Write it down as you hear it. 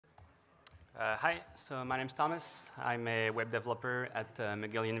Hi, so my name's Thomas. I'm a web developer at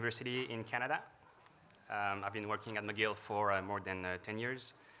McGill University in Canada. I've been working at McGill for more than 10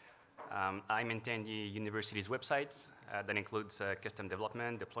 years. I maintain the university's website that includes custom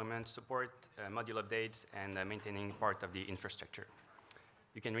development, deployment support, module updates, and maintaining part of the infrastructure.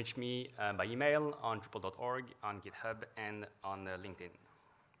 You can reach me by email on Drupal.org, on GitHub, and on LinkedIn.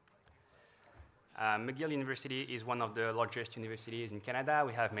 McGill University is one of the largest universities in Canada.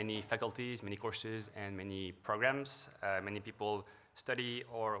 We have many faculties, many courses, and many programs. Many people study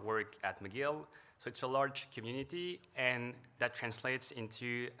or work at McGill. So it's a large community, and that translates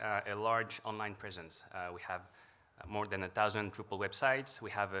into a large online presence. We have more than 1,000 Drupal websites.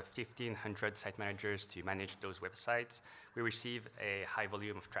 We have 1,500 site managers to manage those websites. We receive a high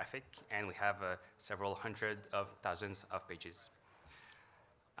volume of traffic, and we have several hundred of thousands of pages.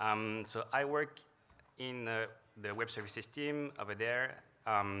 So I work in the web services team over there.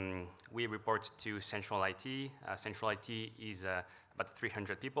 We report to Central IT. Central IT is about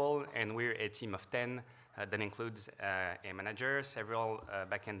 300 people, and we're a team of 10 that includes a manager, several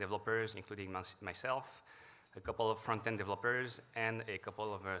backend developers, including myself, a couple of front-end developers, and a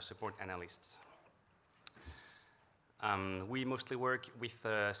couple of support analysts. We mostly work with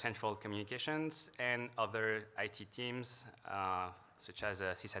central communications and other IT teams, such as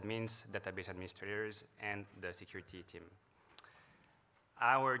sysadmins, database administrators, and the security team.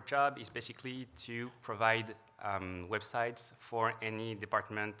 Our job is basically to provide websites for any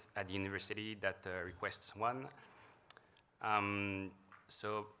department at the university that requests one.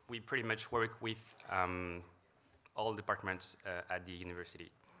 So we pretty much work with all departments at the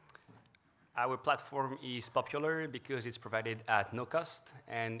university. Our platform is popular because it's provided at no cost,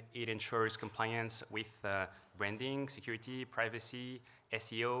 and it ensures compliance with branding, security, privacy,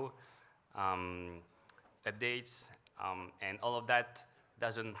 SEO, updates, and all of that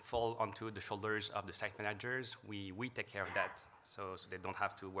doesn't fall onto the shoulders of the site managers. We take care of that, so they don't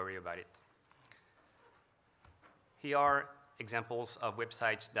have to worry about it. Here are examples of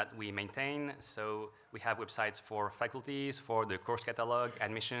websites that we maintain. So we have websites for faculties, for the course catalog,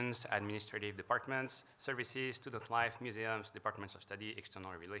 admissions, administrative departments, services, student life, museums, departments of study,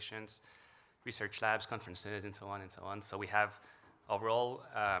 external relations, research labs, conferences, and so on and so on. So we have overall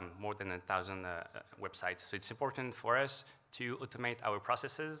more than 1,000 websites. So it's important for us to automate our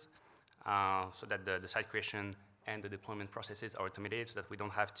processes so that the site creation and the deployment processes are automated so that we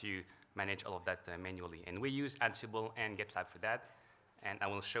don't have to manage all of that manually. And we use Ansible and Gitlab for that, and I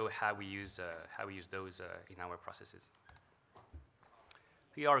will show how we use those in our processes.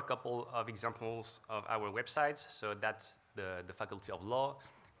 Here are a couple of examples of our websites. So that's the Faculty of Law,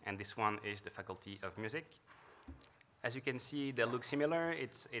 and this one is the Faculty of Music. As you can see, they look similar.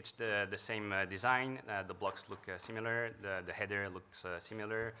 It's the same design. The blocks look similar. The header looks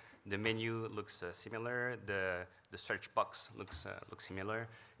similar. The menu looks similar. The search box looks similar.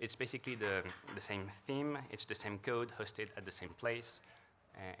 It's basically the same theme. It's the same code hosted at the same place,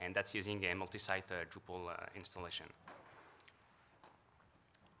 and that's using a multi-site Drupal installation.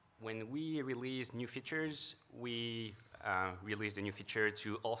 When we release new features, we release the new feature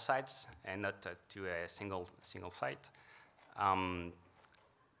to all sites and not to a single site.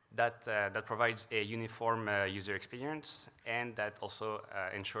 That provides a uniform user experience, and that also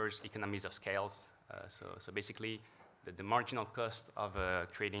ensures economies of scales. So basically, the marginal cost of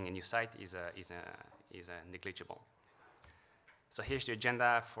creating a new site is negligible. So here's the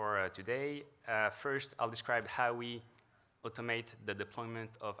agenda for today. First, I'll describe how we automate the deployment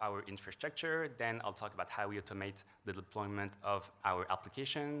of our infrastructure. Then I'll talk about how we automate the deployment of our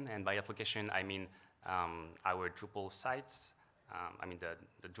application. And by application, I mean our Drupal sites. I mean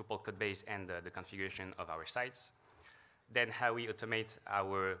the Drupal code base and the configuration of our sites. Then how we automate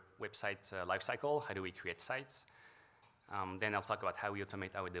our website lifecycle. How do we create sites? Then I'll talk about how we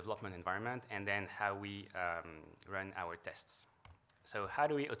automate our development environment, and then how we run our tests. So how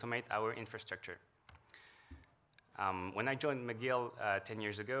do we automate our infrastructure? When I joined McGill 10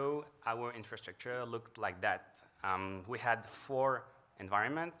 years ago, our infrastructure looked like that. We had 4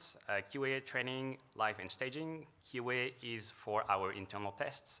 environments: QA, training, live, and staging. QA is for our internal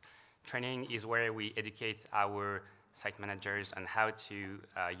tests. Training is where we educate our site managers on how to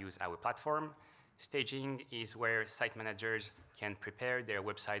use our platform. Staging is where site managers can prepare their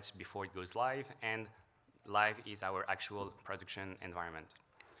websites before it goes live, and live is our actual production environment.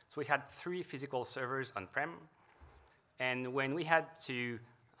 So we had 3 physical servers on-prem, and when we had to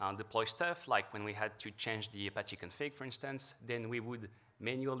deploy stuff, like when we had to change the Apache config, for instance, then we would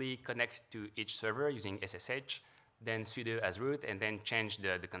manually connect to each server using SSH, then sudo as root, and then change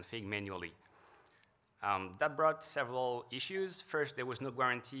the config manually. That brought several issues. First, there was no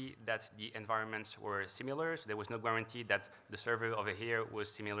guarantee that the environments were similar. So there was no guarantee that the server over here was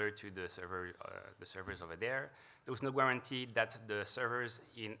similar to the servers over there. There was no guarantee that the servers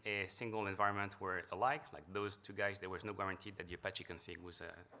in a single environment were alike. Like those two guys, there was no guarantee that the Apache config was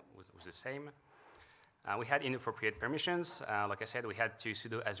the same. We had inappropriate permissions. Like I said, we had to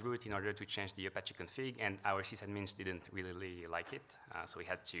sudo as root in order to change the Apache config, and our sysadmins didn't really like it. So we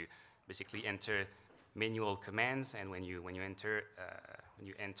had to basically enter manual commands, and when you enter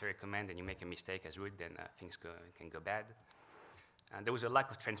a command and you make a mistake as root, then things can go bad. There was a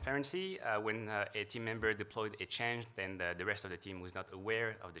lack of transparency. When a team member deployed a change, then the rest of the team was not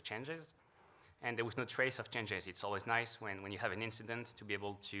aware of the changes. And there was no trace of changes. It's always nice when you have an incident to be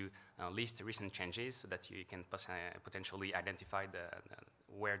able to list recent changes so that you can potentially identify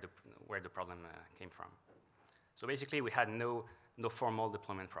where the problem came from. So basically, we had no formal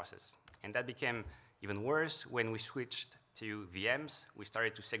deployment process. And that became even worse when we switched to VMs. We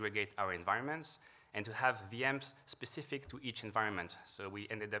started to segregate our environments and to have VMs specific to each environment. So we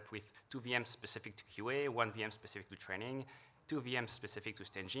ended up with 2 VMs specific to QA, 1 VM specific to training, 2 VMs specific to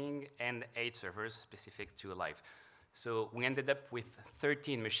staging, and 8 servers specific to live. So we ended up with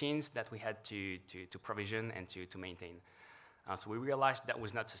 13 machines that we had to provision and to maintain. So we realized that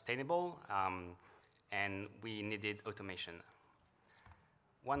was not sustainable, and we needed automation.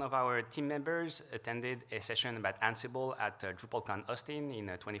 One of our team members attended a session about Ansible at DrupalCon Austin in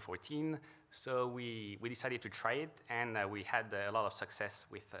 2014. So we decided to try it, and we had a lot of success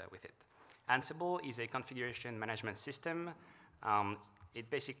with it. Ansible is a configuration management system. It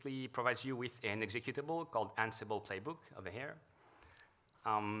basically provides you with an executable called Ansible Playbook over here.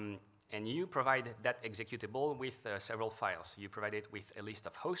 And you provide that executable with several files. You provide it with a list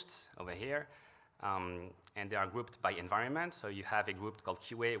of hosts over here. And they are grouped by environment. So you have a group called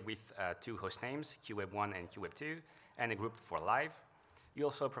QA with 2 host names, QWeb1 and QWeb2, and a group for live. You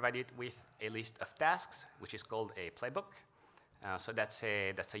also provide it with a list of tasks, which is called a playbook. So that's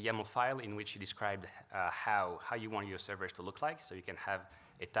a YAML file in which you describe how you want your servers to look like. So you can have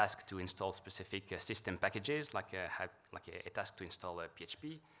a task to install specific system packages, like a task to install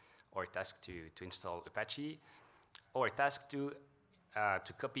PHP, or a task to install Apache, or a task to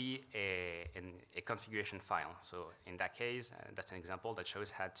copy a configuration file. So in that case, that's an example that shows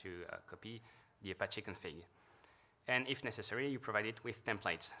how to copy the Apache config. And if necessary, you provide it with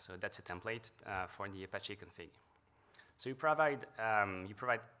templates. So that's a template for the Apache config. So you provide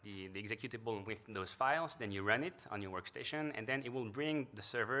the executable with those files, then you run it on your workstation, and then it will bring the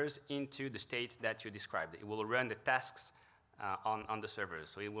servers into the state that you described. It will run the tasks on the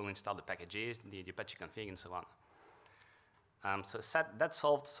servers. So it will install the packages, the Apache config, and so on. So that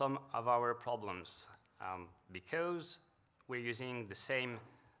solved some of our problems. Because we're using the same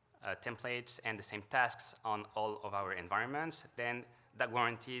templates and the same tasks on all of our environments, then that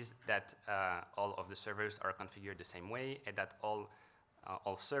guarantees that all of the servers are configured the same way, and that all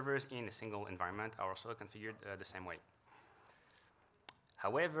servers in a single environment are also configured the same way.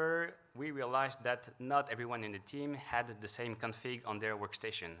 However, we realized that not everyone in the team had the same config on their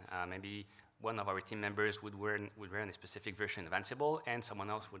workstation. Maybe one of our team members would run a specific version of Ansible, and someone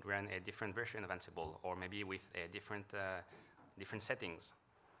else would run a different version of Ansible, or maybe with a different settings.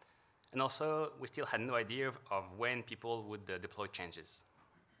 And also, we still had no idea of when people would deploy changes.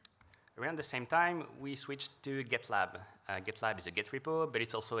 Around the same time, we switched to GitLab. GitLab is a Git repo, but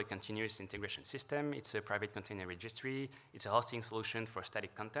it's also a continuous integration system. It's a private container registry. It's a hosting solution for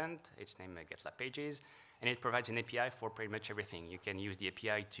static content. It's named GitLab Pages, and it provides an API for pretty much everything. You can use the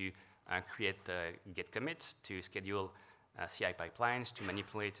API to create Git commits, to schedule CI pipelines, to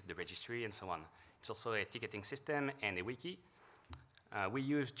manipulate the registry, and so on. It's also a ticketing system and a wiki. We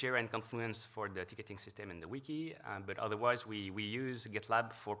use Jira and Confluence for the ticketing system and the wiki, but otherwise we use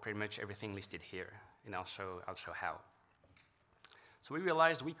GitLab for pretty much everything listed here, and I'll show how. So we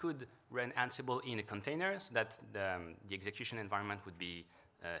realized we could run Ansible in a container so that the execution environment would be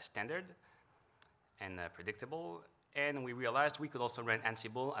standard and predictable, and we realized we could also run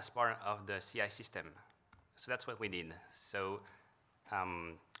Ansible as part of the CI system. So that's what we did. So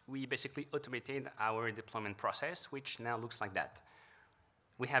we basically automated our deployment process, which now looks like that.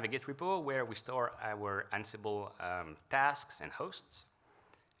 We have a Git repo where we store our Ansible tasks and hosts.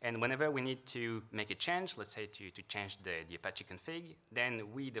 And whenever we need to make a change, let's say to change the Apache config, then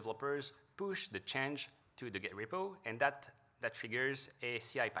we developers push the change to the Git repo, and that triggers a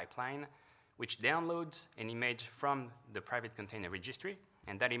CI pipeline, which downloads an image from the private container registry,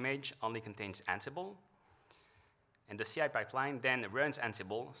 and that image only contains Ansible. And the CI pipeline then runs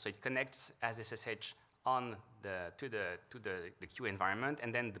Ansible, so it connects as SSH to the queue environment,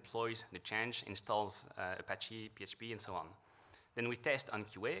 and then deploys the change, installs Apache, PHP, and so on. Then we test on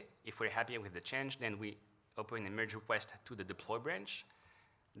QA. If we're happy with the change, then we open a merge request to the deploy branch.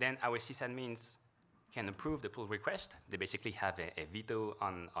 Then our sysadmins can approve the pull request. They basically have a veto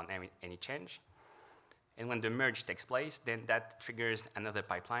on any change. And when the merge takes place, then that triggers another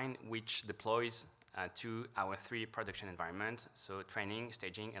pipeline which deploys to our 3 production environments, so training,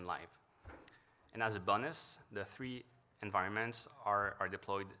 staging, and live. And as a bonus, the 3 environments are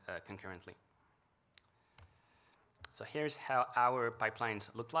deployed concurrently. So here's how our pipelines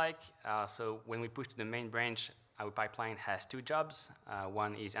look like. So when we push to the main branch, our pipeline has 2 jobs.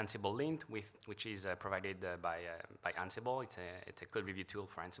 One is Ansible Lint, which is provided by Ansible. It's a code review tool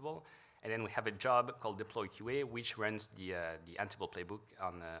for Ansible. And then we have a job called Deploy QA, which runs the Ansible playbook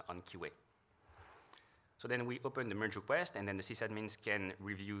on QA. So then we open the merge request, and then the sysadmins can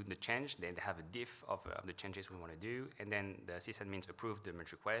review the change. They have a diff of the changes we want to do, and then the sysadmins approve the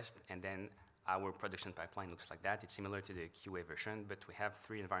merge request, and then our production pipeline looks like that. It's similar to the QA version, but we have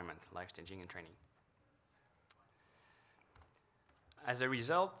 3 environments, live, staging, and training. As a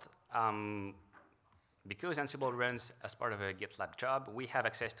result, because Ansible runs as part of a GitLab job, we have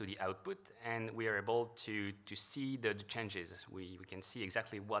access to the output, and we are able to see the changes. We can see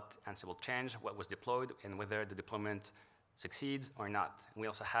exactly what Ansible changed, what was deployed, and whether the deployment succeeds or not. We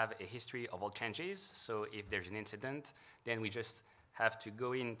also have a history of all changes, so if there's an incident, then we just have to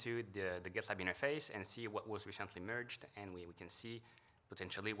go into the GitLab interface and see what was recently merged, and we can see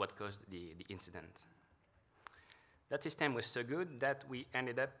potentially what caused the incident. That system was so good that we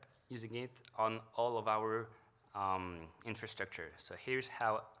ended up using it on all of our infrastructure. So here's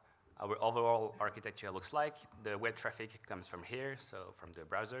how our overall architecture looks like. The web traffic comes from here, so from the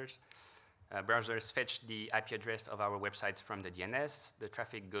browsers. Browsers fetch the IP address of our websites from the DNS. The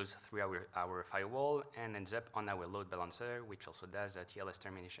traffic goes through our firewall and ends up on our load balancer, which also does a TLS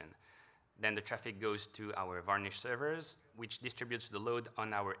termination. Then the traffic goes to our Varnish servers, which distributes the load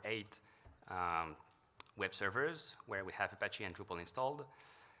on our 8 web servers, where we have Apache and Drupal installed.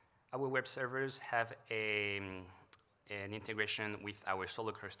 Our web servers have an integration with our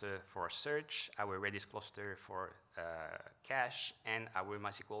Solo cluster for search, our Redis cluster for cache, and our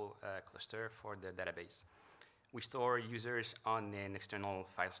MySQL cluster for the database. We store users on an external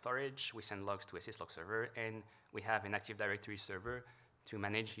file storage. We send logs to a syslog server, and we have an Active Directory server to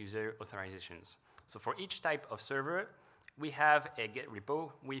manage user authorizations. So for each type of server, we have a Git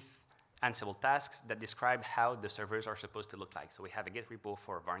repo with Ansible tasks that describe how the servers are supposed to look like. So we have a Git repo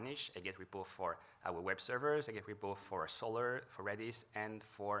for Varnish, a Git repo for our web servers, a Git repo for Solr, for Redis, and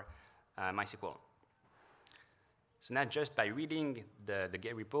for MySQL. So now just by reading the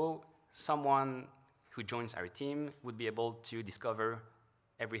Git repo, someone who joins our team would be able to discover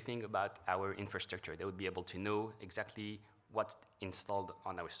everything about our infrastructure. They would be able to know exactly what's installed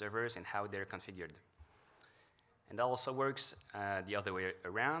on our servers and how they're configured. And that also works the other way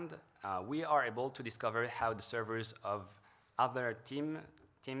around. We are able to discover how the servers of other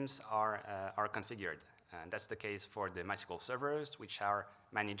teams are configured. And that's the case for the MySQL servers, which are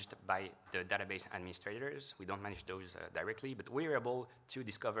managed by the database administrators. We don't manage those directly, but we're able to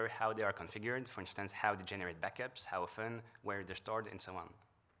discover how they are configured, for instance, how they generate backups, how often, where they're stored, and so on.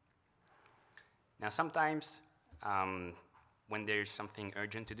 Now, sometimes when there's something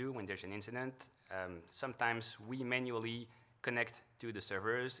urgent to do, when there's an incident, sometimes we manually connect to the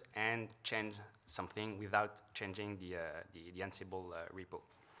servers and change something without changing the Ansible repo.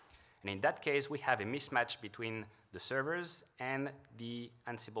 And in that case, we have a mismatch between the servers and the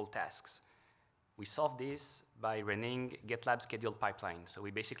Ansible tasks. We solve this by running GitLab scheduled pipeline. So we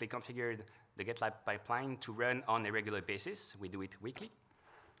basically configured the GitLab pipeline to run on a regular basis. We do it weekly.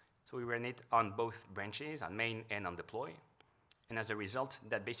 So we run it on both branches, on main and on deploy. And as a result,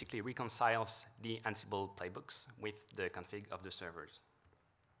 that basically reconciles the Ansible playbooks with the config of the servers.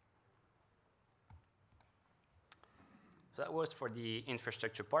 So that was for the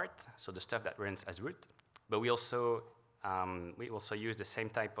infrastructure part, so the stuff that runs as root. But we also use the same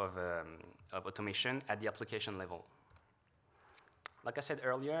type of automation at the application level. Like I said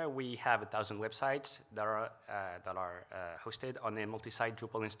earlier, we have 1,000 websites that are hosted on a multi-site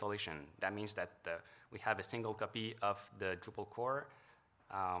Drupal installation. That means that we have a single copy of the Drupal core,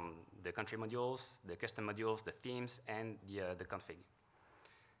 the country modules, the custom modules, the themes, and the config.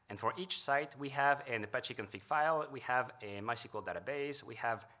 And for each site, we have an Apache config file, we have a MySQL database, we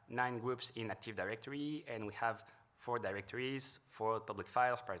have 9 groups in Active Directory, and we have 4 directories, 4 public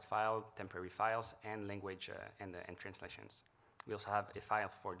files, private file, temporary files, and language and translations. We also have a file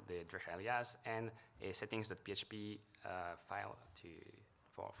for the Drush alias and a settings.php file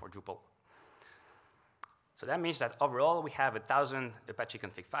for Drupal. So that means that overall, we have 1,000 Apache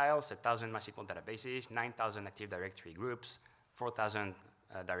config files, 1,000 MySQL databases, 9,000 Active Directory groups, 4,000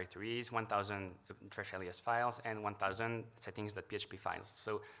 directories, 1,000 trash alias files, and 1,000 settings.php files.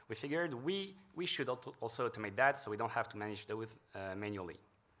 So we figured we should also automate that so we don't have to manage those manually.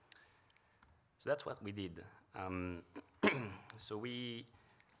 So that's what we did. So we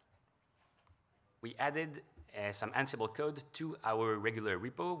added some Ansible code to our regular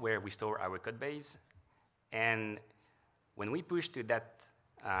repo where we store our code base. And when we push to that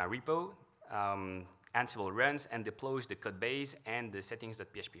repo, Ansible runs and deploys the code base and the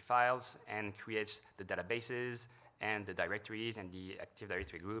settings.php files and creates the databases and the directories and the Active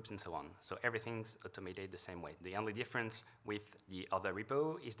Directory groups and so on. So everything's automated the same way. The only difference with the other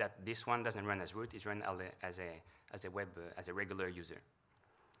repo is that this one doesn't run as root, it's run as a regular user.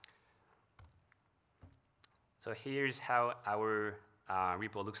 So here's how our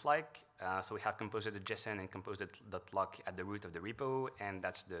repo looks like. So we have composer.json and composer.log at the root of the repo, and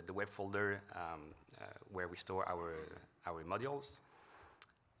that's the web folder where we store our modules.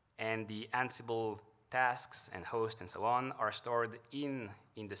 And the Ansible tasks and host and so on are stored in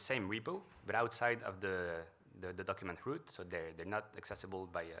the same repo, but outside of the document root, so they're not accessible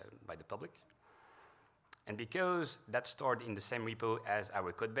by the public. And because that's stored in the same repo as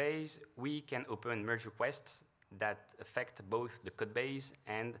our code base, we can open merge requests that affect both the code base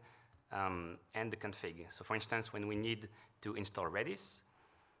and the config. So for instance, when we need to install Redis,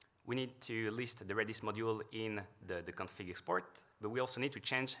 we need to list the Redis module in the config export, but we also need to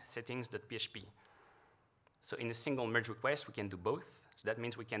change settings.php. So in a single merge request, we can do both. So that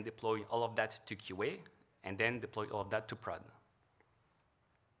means we can deploy all of that to QA and then deploy all of that to prod.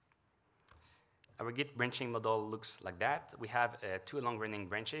 Our Git branching model looks like that. We have two long-running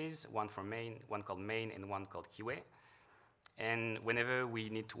branches, one for main, one called main, and one called QA. And whenever we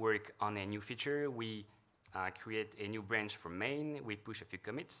need to work on a new feature, we create a new branch for main, we push a few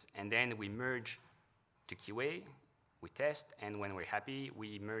commits, and then we merge to QA, we test, and when we're happy,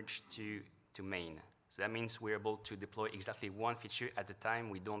 we merge to main. So that means we're able to deploy exactly one feature at a time.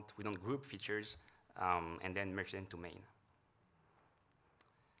 We don't group features and then merge them to main.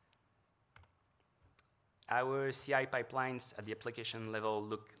 Our CI pipelines at the application level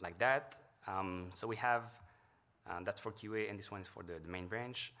look like that. So we have, that's for QA, and this one is for the main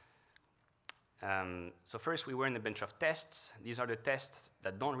branch. So first, we run a bunch of tests. These are the tests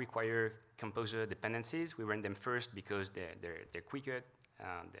that don't require composer dependencies. We run them first because they're quicker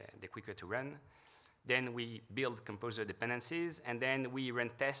to run. Then we build composer dependencies, and then we run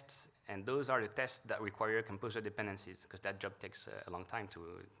tests, and those are the tests that require composer dependencies, because that job takes a long time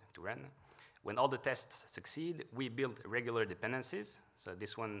to run. When all the tests succeed, we build regular dependencies. So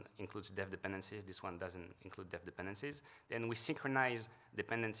this one includes dev dependencies. This one doesn't include dev dependencies. Then we synchronize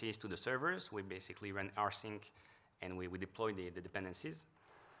dependencies to the servers. We basically run rsync, and we deploy the dependencies.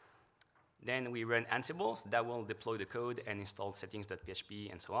 Then we run Ansible. So that will deploy the code and install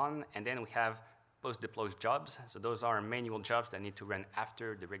settings.php and so on. And then we have post-deploy jobs. So those are manual jobs that need to run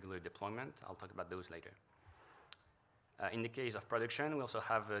after the regular deployment. I'll talk about those later. In the case of production, we also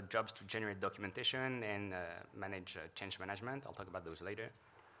have jobs to generate documentation and manage change management. I'll talk about those later.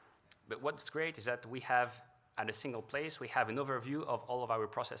 But what's great is that we have, at a single place, we have an overview of all of our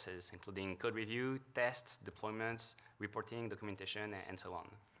processes, including code review, tests, deployments, reporting, documentation, and so on.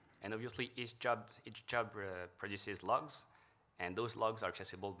 And obviously, each job produces logs, and those logs are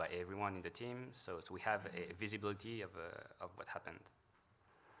accessible by everyone in the team. So we have a visibility of what happened.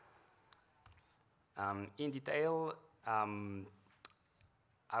 In detail,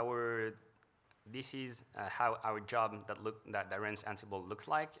 this is how our job that runs Ansible looks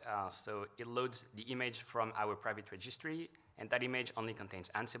like. So it loads the image from our private registry, and that image only contains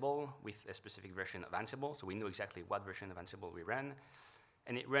Ansible with a specific version of Ansible, so we know exactly what version of Ansible we run.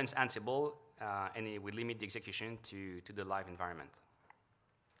 And it runs Ansible, and it will limit the execution to the live environment.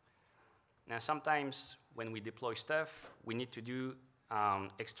 Now, sometimes when we deploy stuff, we need to do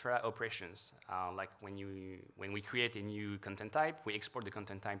extra operations, like when we create a new content type, we export the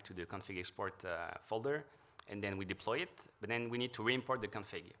content type to the config export folder, and then we deploy it, but then we need to re-import the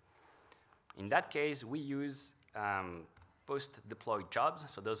config. In that case, we use post-deploy jobs,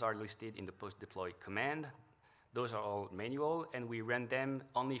 so those are listed in the post-deploy command. Those are all manual, and we run them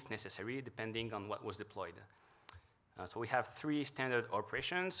only if necessary, depending on what was deployed. So we have three standard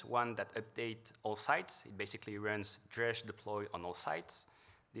operations, one that updates all sites. It basically runs drush deploy on all sites.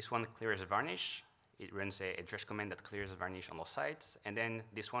 This one clears varnish. It runs a drush command that clears varnish on all sites. And then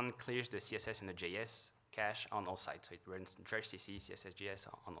this one clears the CSS and the JS cache on all sites. So it runs drush CC, CSS, JS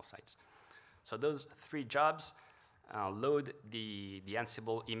on all sites. So those three jobs load the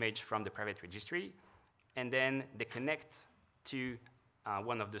Ansible image from the private registry, and then they connect to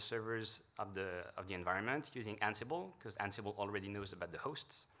one of the servers of the environment using Ansible, because Ansible already knows about the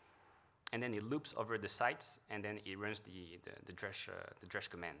hosts. And then it loops over the sites, and then it runs the Drush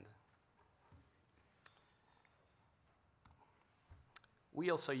command. We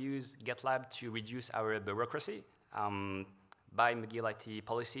also use GitLab to reduce our bureaucracy. By McGill IT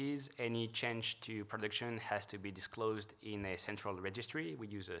policies, any change to production has to be disclosed in a central registry. We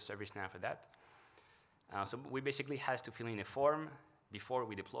use a ServiceNow for that. So we basically have to fill in a form before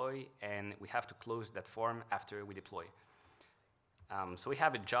we deploy, and we have to close that form after we deploy. So we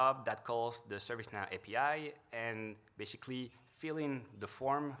have a job that calls the ServiceNow API and basically fill in the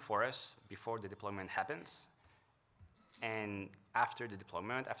form for us before the deployment happens. And after the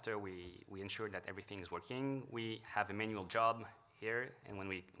deployment, after we ensure that everything is working, we have a manual job here, and when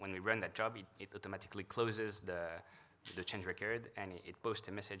we run that job, it automatically closes the change record, and it posts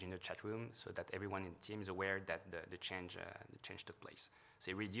a message in the chat room so that everyone in the team is aware that the change took place.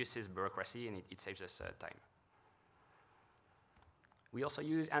 So it reduces bureaucracy, and it saves us time. We also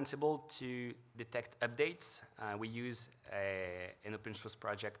use Ansible to detect updates. We use an open source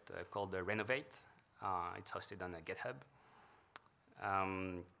project called Renovate. It's hosted on GitHub.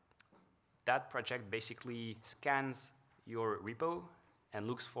 That project basically scans your repo and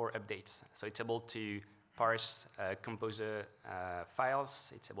looks for updates. So it's able to parse Composer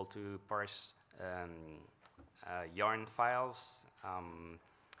files. It's able to parse Yarn files,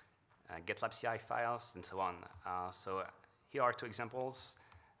 GitLab CI files, and so on. So here are two examples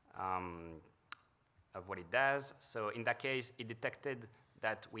of what it does. So in that case, it detected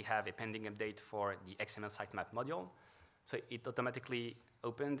that we have a pending update for the XML sitemap module. So it automatically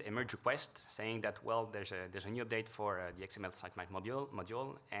opened a merge request saying that, well, there's a new update for the XML sitemap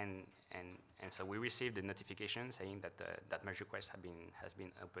module, and so we received a notification saying that that merge request has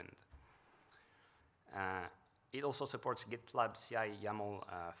been opened. It also supports GitLab CI YAML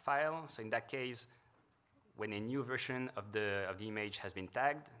file. So in that case, when a new version of the image has been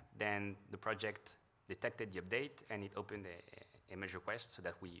tagged, then the project detected the update and it opened a merge request so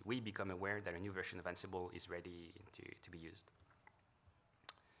that we become aware that a new version of Ansible is ready to be used.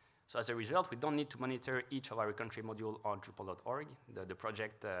 So as a result, we don't need to monitor each of our country module on Drupal.org. The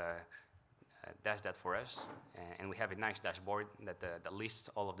project does that for us, and we have a nice dashboard that lists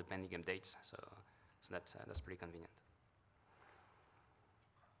all of the pending updates. So that's pretty convenient.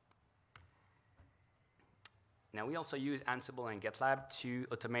 Now we also use Ansible and GitLab to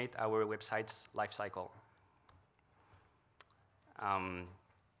automate our website's lifecycle.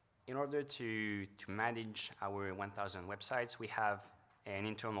 In order to manage our 1,000 websites, we have an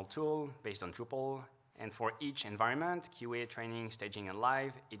internal tool based on Drupal. And for each environment, QA, training, staging, and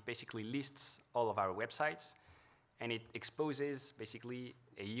live, it basically lists all of our websites. And it exposes basically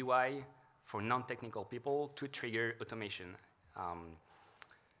a UI for non-technical people to trigger automation.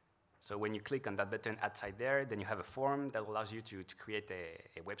 So when you click on that button outside there, then you have a form that allows you to create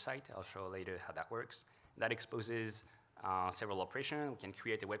a website. I'll show later how that works. That exposes several operations. We can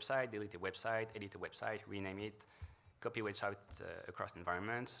create a website, delete a website, edit a website, rename it, copy websites across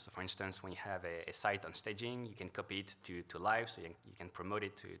environments. So for instance, when you have a site on staging, you can copy it to live, so you can promote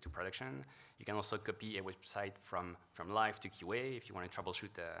it to production. You can also copy a website from live to QA if you want to troubleshoot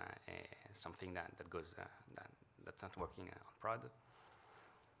something that's not working on prod.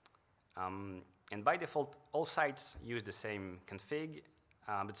 And by default, all sites use the same config,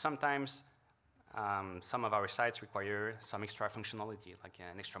 but sometimes some of our sites require some extra functionality, like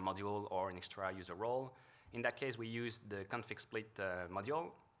an extra module or an extra user role. In that case, we use the config split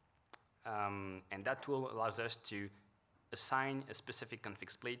module, and that tool allows us to assign a specific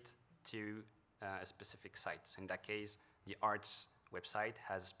config split to a specific site. So in that case, the arts website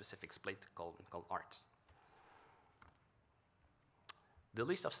has a specific split called arts. The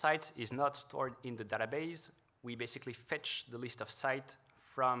list of sites is not stored in the database. We basically fetch the list of sites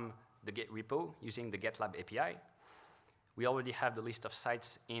from the Git repo using the GitLab API. We already have the list of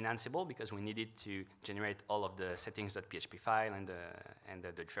sites in Ansible because we needed to generate all of the settings.php file and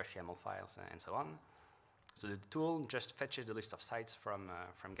the Drush YAML files and so on. So the tool just fetches the list of sites from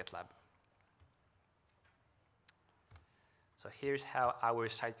GitLab. So here's how our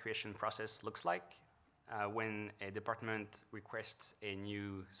site creation process looks like. When a department requests a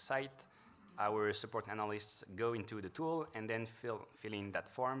new site, our support analysts go into the tool and then fill in that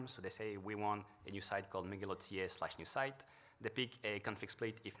form. So they say, we want a new site called McGill.ca/new site. They pick a config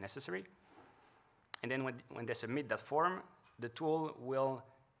split if necessary. And then when they submit that form, the tool will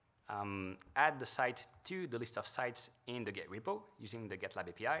add the site to the list of sites in the Git repo using the GitLab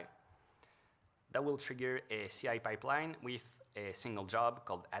API. That will trigger a CI pipeline with a single job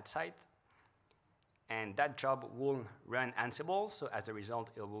called add site. and that job will run Ansible. So as a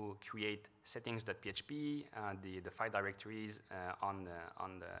result, it will create settings.php, the file directories on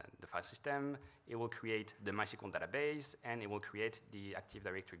the file system. It will create the MySQL database, and it will create the Active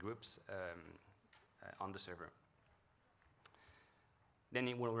Directory groups on the server. Then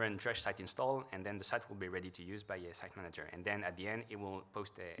it will run Drush site install, and then the site will be ready to use by a site manager. And then at the end, it will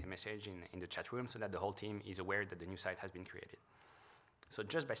post a message in the chat room so that the whole team is aware that the new site has been created. So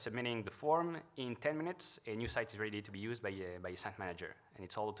just by submitting the form, in 10 minutes, a new site is ready to be used by a site manager. And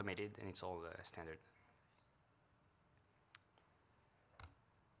it's all automated, and it's all standard.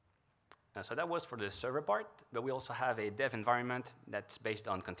 So that was for the server part, but we also have a dev environment that's based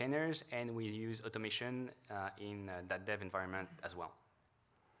on containers, and we use automation in that dev environment as well.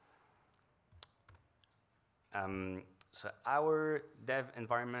 So our dev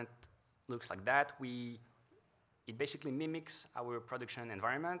environment looks like that. It basically mimics our production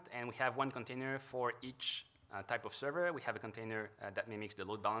environment, and we have one container for each type of server. We have a container that mimics the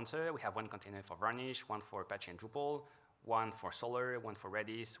load balancer. We have one container for Varnish, one for Apache and Drupal, one for Solr, one for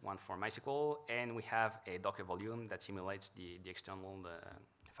Redis, one for MySQL, and we have a Docker volume that simulates the external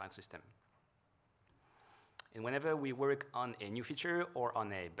file system. And whenever we work on a new feature or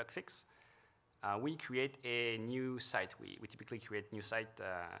on a bug fix, we create a new site. We typically create new site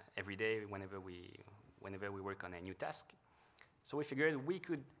every day whenever we work on a new task. So we figured we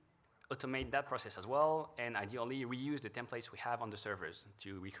could automate that process as well, and ideally reuse the templates we have on the servers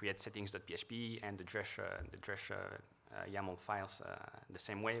to recreate settings.php and the Drush YAML files the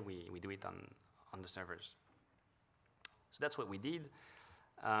same way we do it on the servers. So that's what we did.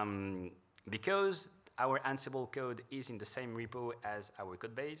 Because our Ansible code is in the same repo as our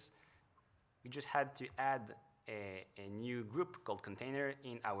code base, we just had to add a new group called container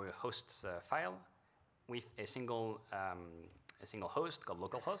in our hosts file with a single host called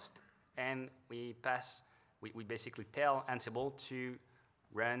localhost, and we basically tell Ansible to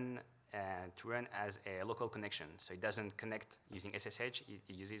run as a local connection. So it doesn't connect using SSH; it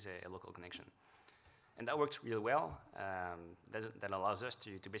uses a local connection, and that works really well. That allows us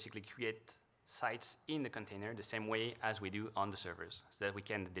to basically create sites in the container the same way as we do on the servers, so that we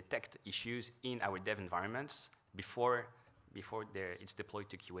can detect issues in our dev environments before it's deployed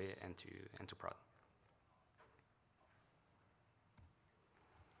to QA and to prod.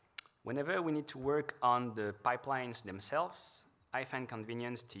 Whenever we need to work on the pipelines themselves, I find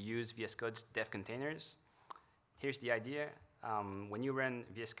convenience to use VS Code's dev containers. Here's the idea. When you run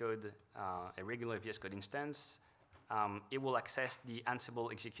VS Code, a regular VS Code instance, it will access the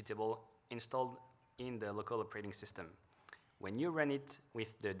Ansible executable installed in the local operating system. When you run it with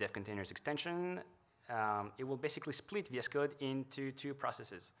the dev containers extension, it will basically split VS Code into two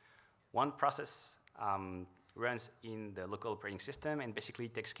processes. One process runs in the local operating system and basically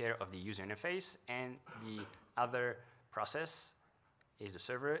takes care of the user interface, and the other process is the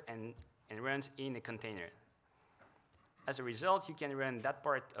server and runs in a container. As a result, you can run that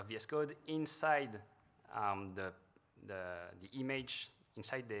part of VS Code inside the image,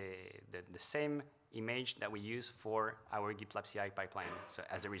 inside the same image that we use for our GitLab CI pipeline. So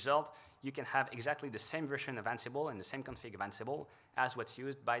as a result, you can have exactly the same version of Ansible and the same config of Ansible as what's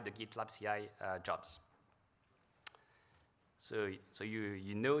used by the GitLab CI jobs. So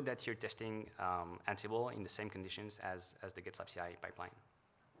you know that you're testing Ansible in the same conditions as the GitLab CI pipeline.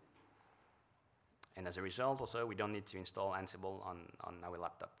 And as a result, also, we don't need to install Ansible on our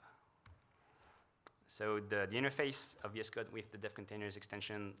laptop. So the interface of VS Code with the dev containers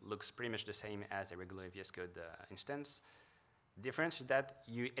extension looks pretty much the same as a regular VS Code instance. The difference is that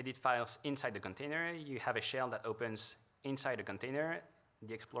you edit files inside the container. You have a shell that opens inside the container.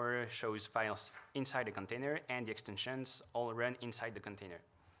 The Explorer shows files inside the container, and the extensions all run inside the container.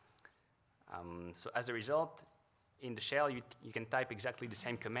 So as a result, in the shell, you can type exactly the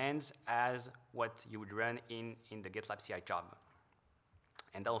same commands as what you would run in the GitLab CI job.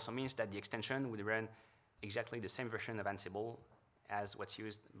 And that also means that the extension would run exactly the same version of Ansible as what's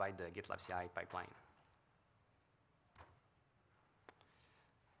used by the GitLab CI pipeline.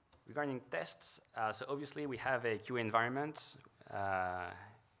 Regarding tests, so obviously we have a QA environment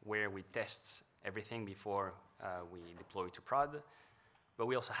where we test everything before we deploy to prod. But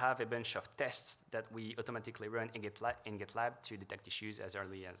we also have a bunch of tests that we automatically run in GitLab to detect issues as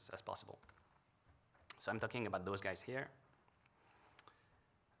early as possible. So I'm talking about those guys here.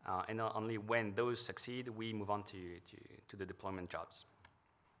 And only when those succeed, we move on to the deployment jobs.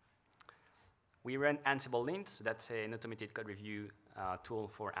 We run Ansible Lint, so that's an automated code review tool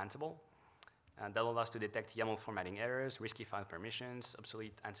for Ansible. That allows us to detect YAML formatting errors, risky file permissions,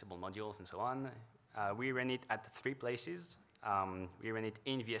 obsolete Ansible modules, and so on. We run it at 3 places. We run it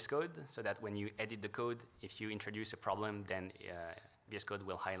in VS Code so that when you edit the code, if you introduce a problem, then VS Code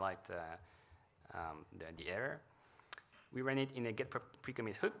will highlight the error. We run it in a get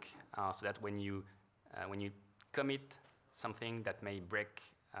pre-commit hook so that when you commit something that may break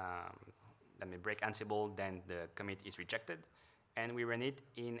Ansible, then the commit is rejected. And we run it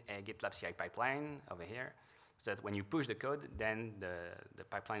in a GitLab CI pipeline over here, so that when you push the code, then the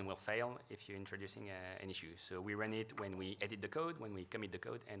pipeline will fail if you're introducing an issue. So we run it when we edit the code, when we commit the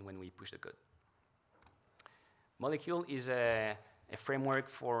code, and when we push the code. Molecule is a framework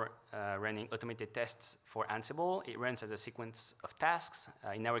for running automated tests for Ansible. It runs as a sequence of tasks.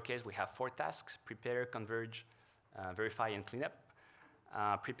 In our case, we have 4 tasks: prepare, converge, verify, and cleanup.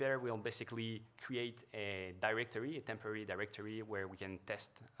 Prepare will basically create a directory, a temporary directory where we can test,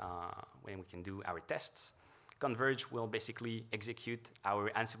 when we can do our tests. Converge will basically execute our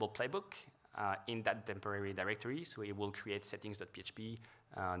Ansible playbook in that temporary directory. So it will create settings.php,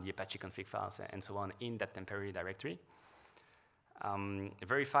 the Apache config files, and so on in that temporary directory.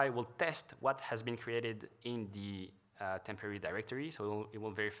 Verify will test what has been created in the temporary directory. So it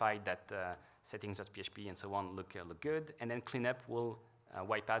will verify that settings.php and so on look good. And then cleanup will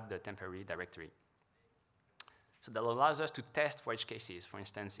wipe out the temporary directory. So that allows us to test for edge cases. For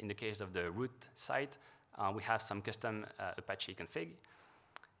instance, in the case of the root site, we have some custom Apache config.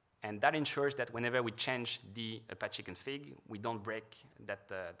 And that ensures that whenever we change the Apache config, we don't break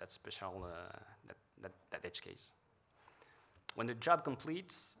that special that edge case. When the job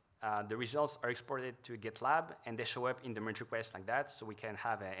completes, the results are exported to GitLab, and they show up in the merge request like that, so we can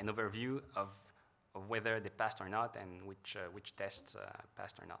have an overview of whether they passed or not, and which tests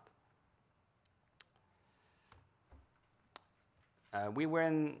passed or not. We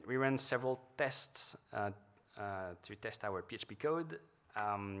ran several tests to test our PHP code.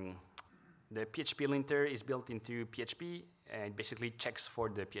 The PHP linter is built into PHP, and it basically checks for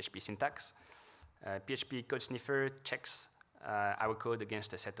the PHP syntax. PHP code sniffer checks our code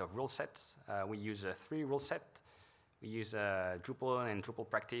against a set of rule sets. We use a 3 rule set. We use Drupal and Drupal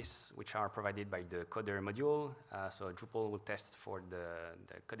practice, which are provided by the coder module. So Drupal will test for the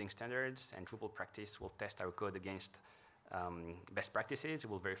coding standards, and Drupal practice will test our code against best practices. It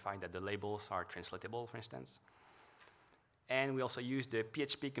will verify that the labels are translatable, for instance. And we also use the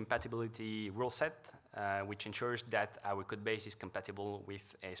PHP compatibility rule set, which ensures that our code base is compatible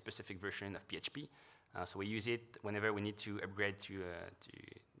with a specific version of PHP. So we use it whenever we need to upgrade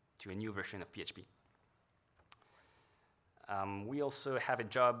to a new version of PHP. We also have a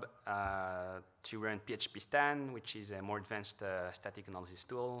job to run PHP stan, which is a more advanced static analysis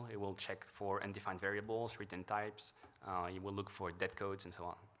tool. It will check for undefined variables, return types. It will look for dead codes and so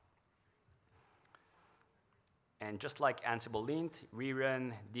on. And just like Ansible lint, we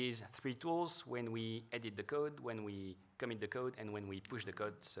run these 3 tools when we edit the code, when we commit the code, and when we push the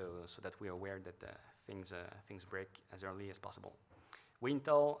code, so that we are aware that things break as early as possible. We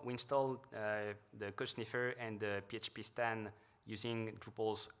install the code sniffer and the PHP stan using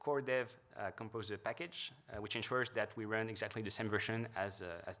Drupal's core dev composer package, which ensures that we run exactly the same version as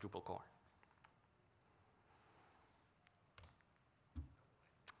Drupal core.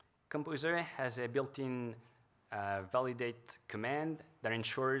 Composer has a built-in validate command that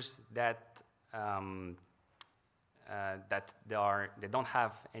ensures that they don't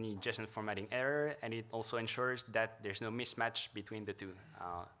have any JSON formatting error, and it also ensures that there's no mismatch between the two.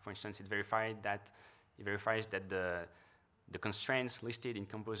 For instance, it verifies that the constraints listed in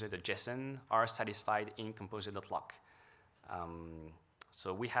composer.json are satisfied in composer.lock.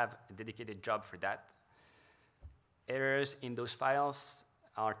 So we have a dedicated job for that. Errors in those files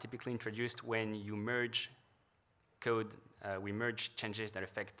are typically introduced when you merge code. We merge changes that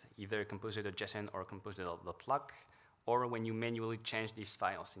affect either composer.json or composer.lock, or when you manually change these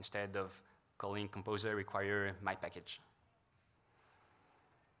files instead of calling composer require my package.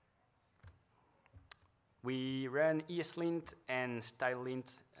 We run ESLint and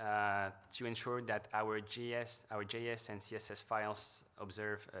StyleLint to ensure that our JS and CSS files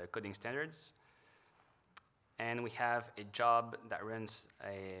observe coding standards. And we have a job that runs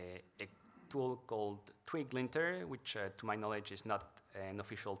a tool called Twig Linter, which to my knowledge is not an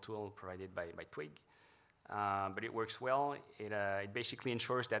official tool provided by Twig. But it works well. It basically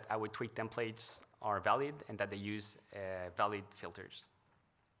ensures that our Twig templates are valid and that they use valid filters.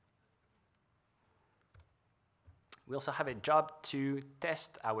 We also have a job to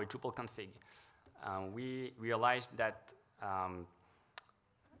test our Drupal config. We realized that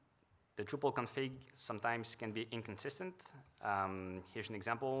the Drupal config sometimes can be inconsistent. Here's an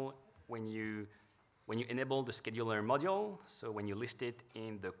example. When you enable the scheduler module, so when you list it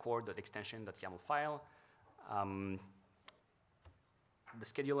in the core.extension.yaml file, the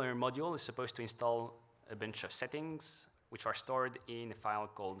scheduler module is supposed to install a bunch of settings, which are stored in a file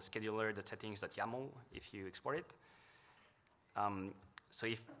called scheduler.settings.yaml if you export it. So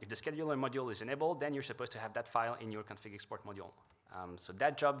if the scheduler module is enabled, then you're supposed to have that file in your config export module. So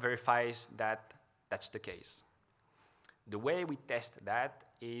that job verifies that that's the case. The way we test that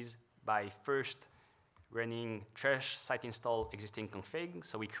is by first running trash site install existing config.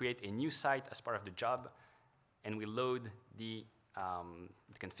 So we create a new site as part of the job, and we load the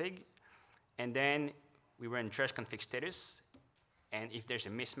config. And then we run trash config status. And if there's a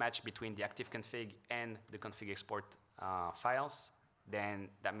mismatch between the active config and the config export files, then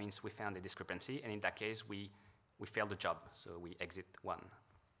that means we found a discrepancy. And in that case, we failed the job. So we exit 1.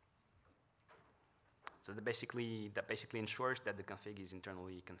 So that basically ensures that the config is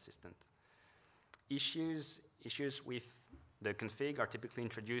internally consistent. Issues with the config are typically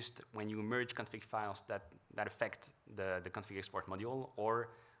introduced when you merge config files that affect the config export module, or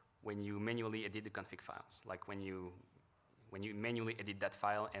when you manually edit the config files, like when you manually edit that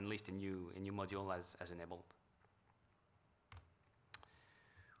file and list a new module as enabled.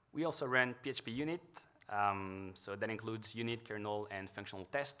 We also run PHP unit, so that includes unit, kernel, and functional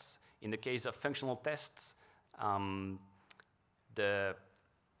tests. In the case of functional tests, the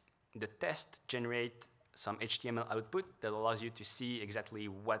test generate some HTML output that allows you to see exactly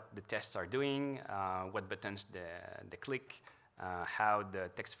what the tests are doing, what buttons they click, how the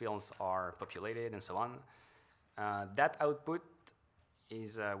text fields are populated, and so on. That output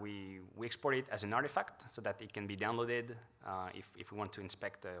is we export it as an artifact so that it can be downloaded if we want to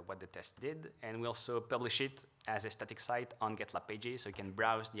inspect what the test did. And we also publish it as a static site on GitLab pages, so you can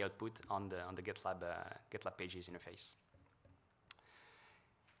browse the output on the GitLab pages interface.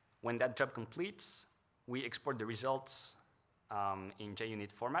 When that job completes, we export the results in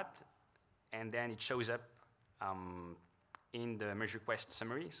JUnit format, and then it shows up in the merge request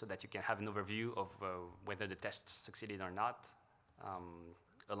summary so that you can have an overview of whether the tests succeeded or not,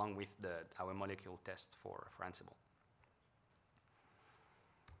 along with our molecule test for Ansible.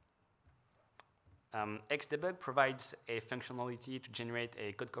 Xdebug provides a functionality to generate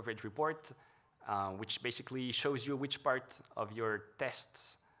a code coverage report, which basically shows you which part of your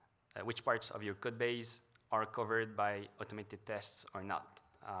tests, which parts of your code base are covered by automated tests or not.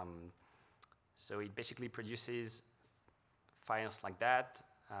 So it basically produces files like that.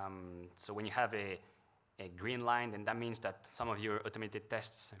 So when you have a green line, then that means that some of your automated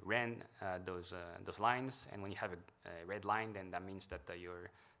tests ran those lines. And when you have a red line, then that means that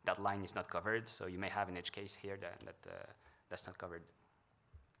that line is not covered. So you may have an edge case here that's not covered.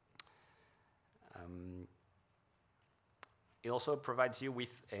 It also provides you with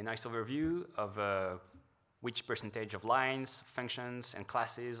a nice overview of which percentage of lines, functions, and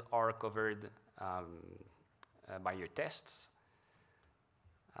classes are covered by your tests,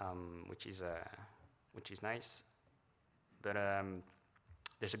 which is nice. But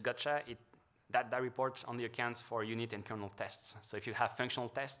there's a gotcha. That report only accounts for unit and kernel tests. So if you have functional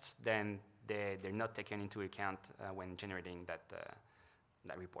tests, then they're not taken into account when generating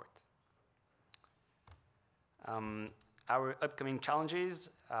that report. Our upcoming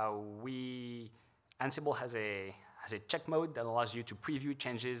challenges, Ansible has a check mode that allows you to preview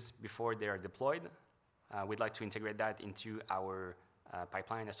changes before they are deployed. We'd like to integrate that into our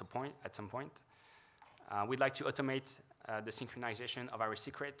pipeline at some point. We'd like to automate the synchronization of our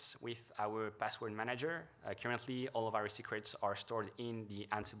secrets with our password manager. Currently, all of our secrets are stored in the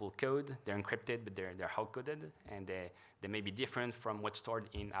Ansible code. They're encrypted, but they're hard-coded, and they may be different from what's stored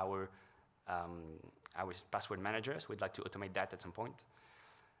in our password manager, so we'd like to automate that at some point.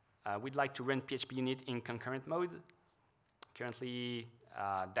 We'd like to run PHP unit in concurrent mode. Currently,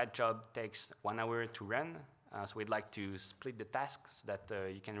 that job takes 1 hour to run, so we'd like to split the tasks so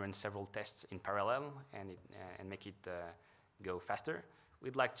that you can run several tests in parallel and make it go faster.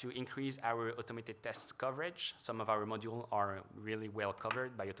 We'd like to increase our automated tests coverage. Some of our modules are really well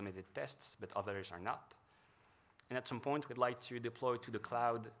covered by automated tests, but others are not. And at some point, we'd like to deploy to the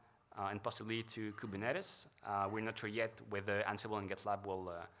cloud and possibly to Kubernetes. We're not sure yet whether Ansible and GitLab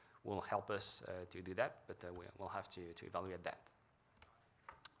will help us to do that, but we'll have to evaluate that.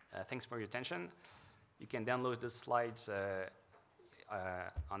 Thanks for your attention. You can download the slides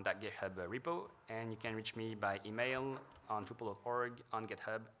on that GitHub repo, and you can reach me by email on Drupal.org, on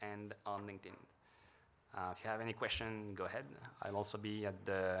GitHub, and on LinkedIn. If you have any question, go ahead. I'll also be at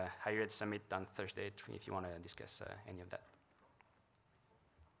the Higher Ed Summit on Thursday if you want to discuss any of that.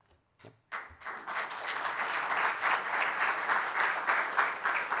 Yep.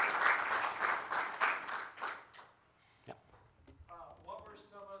 Yep. What were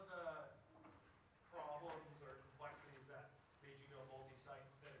some of the problems or complexities that made you go multi-site?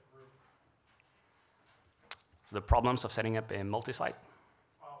 So the problems of setting up a multi-site.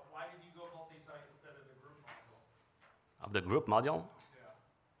 Why did you go multi-site instead of the group module? Of the group module? Yeah.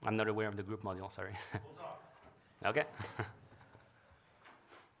 I'm not aware of the group module, sorry. We'll talk. Okay.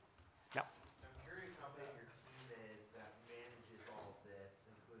 Yeah. I'm curious how big your team is that manages all of this,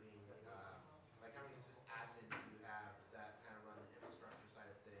 including like how many sysadmins do you have that kind of run the infrastructure side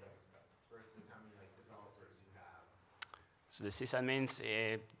of things versus how many like developers you have? So the sysadmins,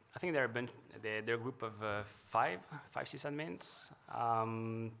 I think they're a group of five sysadmins,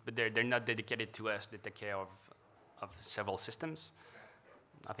 but they're not dedicated to us. They take care of several systems.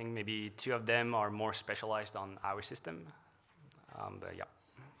 Okay. I think maybe 2 of them are more specialized on our system, but yeah.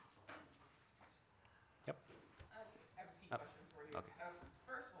 Yep. I have a few questions for you. Okay.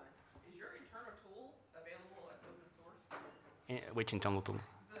 First one, is your internal tool available as open source? Which internal tool?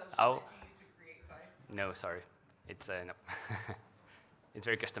 The one Oh. that you use to create sites? No, sorry. It's no. It's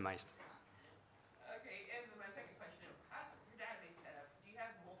very customized. Okay, and my second question, how's your database setups? Do you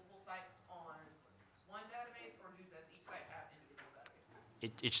have multiple sites on one database, or does each site have individual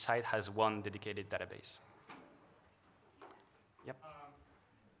databases? Each site has one dedicated database. Yep.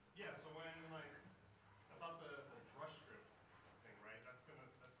 Yeah, so when like about the Drush script thing, right?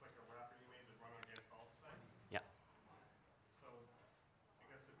 That's like a wrapper you made to run against all the sites. Yeah. So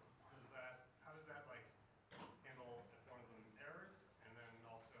I guess how does that like handle if one of them errors, and then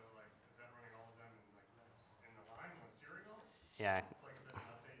also like is that running all of them in the line on serial? Yeah. It's like if there's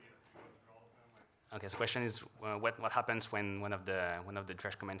an update, you have to go through all of them. Like Okay. So the question is, what happens when one of the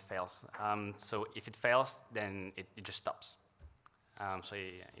Drush command fails? So if it fails, then it just stops. So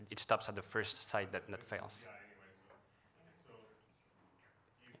it stops at the first site that fails. Yeah, anyway, so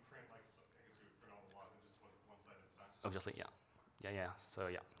you print like I guess you would print all the logs and just one side at a time. Obviously, yeah. So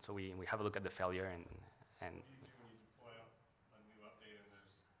we have a look at the failure and What do you do when you deploy a new update and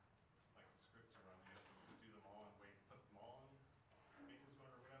there's like a script to run? Do you have to do them all and put them all in maintenance mode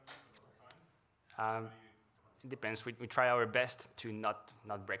or whatever for the whole time? How do you, it depends. We try our best to not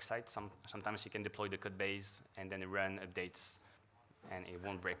break sites. Sometimes you can deploy the code base and then run updates, and it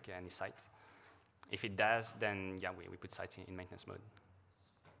won't break any site. If it does, then yeah, we put sites in maintenance mode.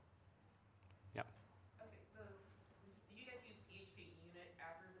 Yeah. Okay, so do you guys use PHP unit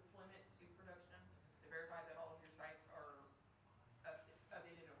after deployment to production to verify that all of your sites are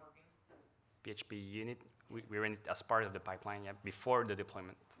updated and working? PHP unit, we run it as part of the pipeline, yeah, before the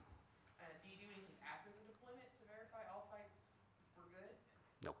deployment. Do you do anything after the deployment to verify all sites were good?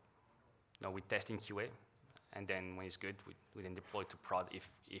 No, we test in QA, and then when it's good, we then deploy to prod.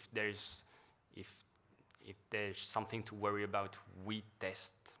 If there's something to worry about, we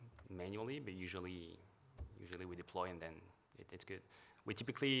test manually, but usually we deploy and then it's good. We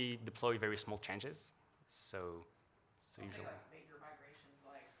typically deploy very small changes, so Okay, usually. like major migrations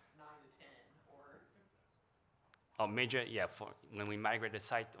like 9 to 10 or Oh, major, yeah. For when we migrate a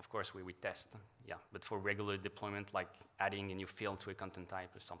site, of course we test, yeah. But for regular deployment, like adding a new field to a content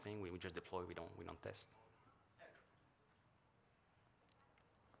type or something, we just deploy. We don't test.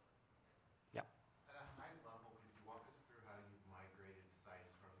 Yeah. At a high level, could you walk us through how you've migrated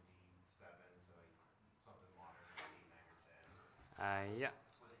sites from D7 to like something modern like 8, 9, or 10? Yeah.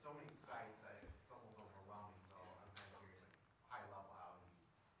 With so many sites, it's almost overwhelming. So I'm kind of curious, like high level, how do you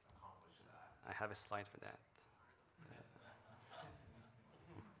accomplish that? I have a slide for that.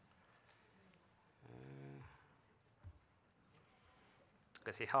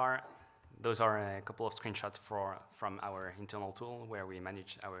 Okay, those are a couple of screenshots from our internal tool where we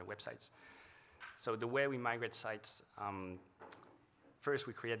manage our websites. So the way we migrate sites, first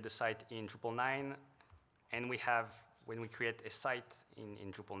we create the site in Drupal 9, and when we create a site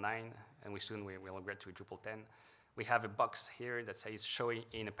in Drupal 9, and we will upgrade to Drupal 10, we have a box here that says show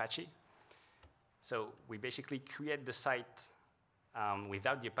in Apache. So we basically create the site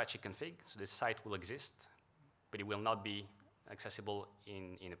without the Apache config, so the site will exist, but it will not be accessible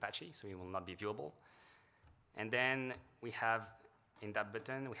in Apache, so it will not be viewable. And then we have in that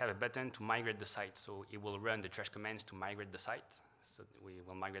button, we have a button to migrate the site, so it will run the Drush commands to migrate the site. So we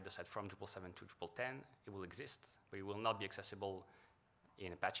will migrate the site from Drupal 7 to Drupal 10. It will exist, but it will not be accessible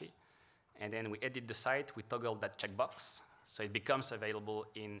in Apache. And then we edit the site, we toggle that checkbox, so it becomes available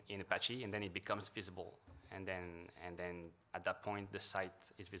in Apache, and then it becomes visible. And then at that point, the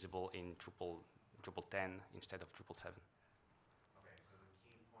site is visible in Drupal 10 instead of Drupal 7. Okay, so the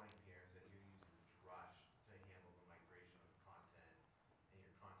key point here is that you're using Drush to handle the migration of content and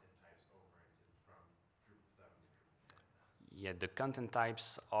your content types over from Drupal 7 to Drupal 10 now. Yeah, the content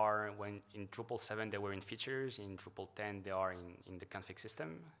types are, when in Drupal 7 they were in features, in Drupal 10 they are in the config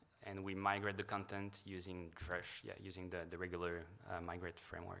system, and we migrate the content using Drush, yeah, using the regular migrate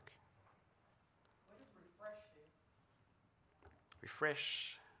framework. what does refresh do?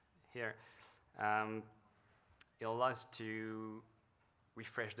 refresh here, it allows to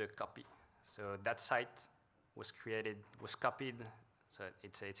refresh the copy. So that site was copied. So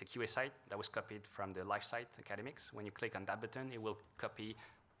it's a QA site that was copied from the live site academics. When you click on that button, it will copy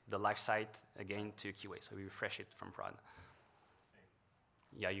the live site again to QA. So we refresh it from prod.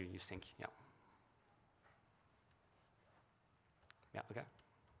 Yeah, you sync, yeah. Yeah, okay.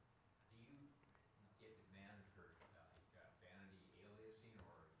 Do you get demand for vanity aliasing,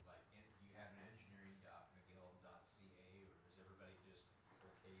 or like do you have an engineering.mcgill.ca, or is everybody just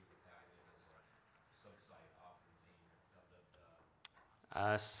okay with having it as a sub-site off the zine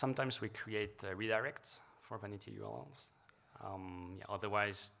or Sometimes we create redirects for vanity URLs. Yeah,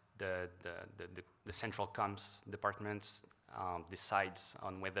 otherwise, the central comms department decides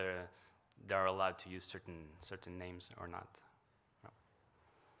on whether they're allowed to use certain names or not.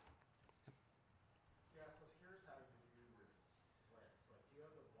 Yeah, so I was curious how you do your splits. Like, do you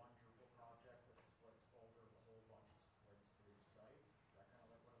have the one Drupal project with a splits folder with a whole bunch of splits for each site? Is that kind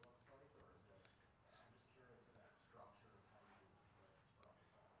of like what it looks like, or is it? I'm just curious of that structure of how you do the splits for all the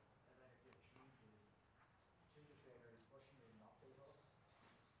sites. And then if you have changes to the config, are you pushing it in update hooks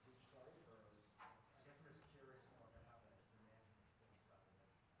to each site, or I guess I'm just curious more about how the management inside of it.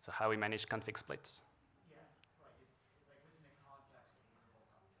 So how we manage config splits? Yes, like like within the context of the Drupal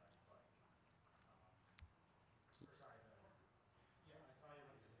project, like, or sorry, yeah, I saw you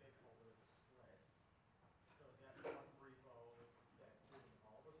have a config folder with the splits. So is that one repo that's doing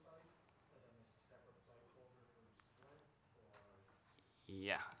all the sites, and then there's a separate site folder for each split, or?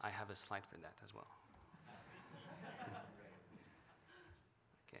 Yeah, I have a slide for that as well.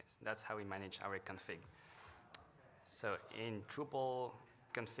 Okay, so that's how we manage our config. So in Drupal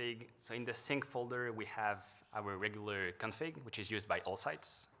config, so in the sync folder, we have our regular config, which is used by all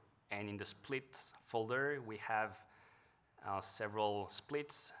sites. And in the splits folder, we have several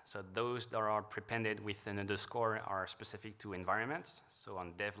splits. So those that are prepended with an underscore are specific to environments. So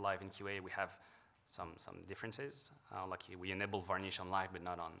on dev, live, and QA, we have some differences. Like we enable varnish on live, but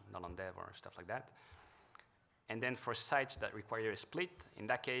not on dev or stuff like that. And then for sites that require a split, in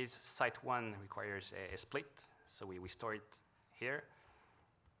that case, site 1 requires a split. So we store it here.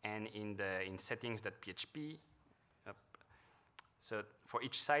 And in settings.php, so for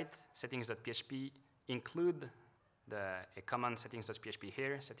each site, settings.php include a common settings.php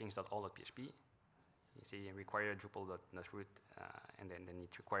here, settings.all.php. You see, require Drupal.root, and then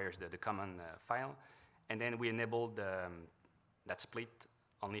it requires the common file. And then we enable that split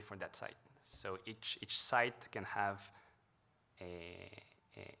only for that site. So each site can have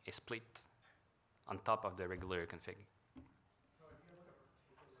a split on top of the regular config. So if you have like a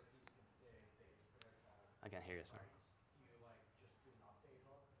particular piece of config that you put out to all I can't hear you, sorry. sites, do you like just do an update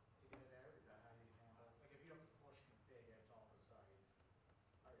hook to get it out? Is that how you handle? Like if you have to push config out to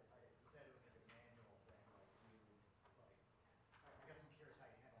all the sites, you said it was like a manual thing. Like do you like? I guess I'm curious how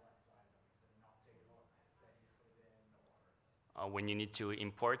you handle that side of it. Is it an update hook that you put in, or? When you need to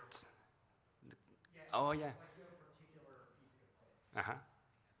import. Yeah. Oh yeah. Like you have a particular piece of config. Uh-huh.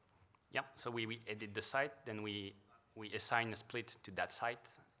 Yeah, so we edit the site, then we assign a split to that site,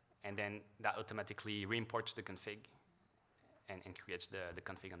 and then that automatically re-imports the config and creates the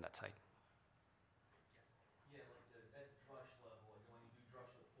config on that site. Yeah, like at Drush level, like when you do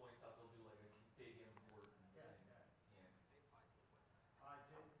Drush deploy stuff, they'll do like a config import and Yeah, thing. yeah.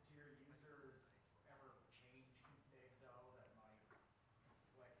 Do your users ever change config though that might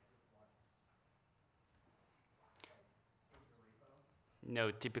conflict with what's like in your repo?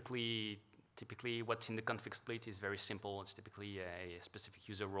 No, typically what's in the config split is very simple. It's typically a specific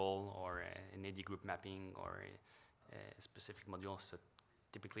user role or an AD group mapping or a specific module. So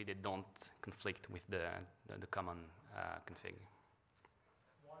typically they don't conflict with the common config.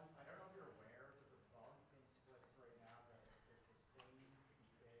 One, I don't know if you're aware, there's a bug in splits right now that if there's the same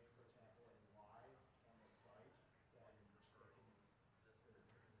config, for example, in live on the site, then it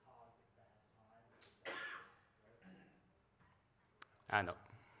can cause a bad time with the splits. I know.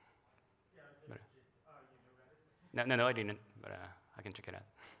 Yeah, so But- you knew about it? No, I didn't, but I can check it out.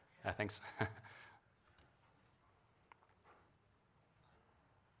 Thanks.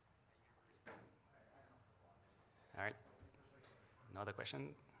 All right. No other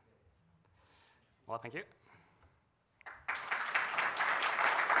question? Well, thank you.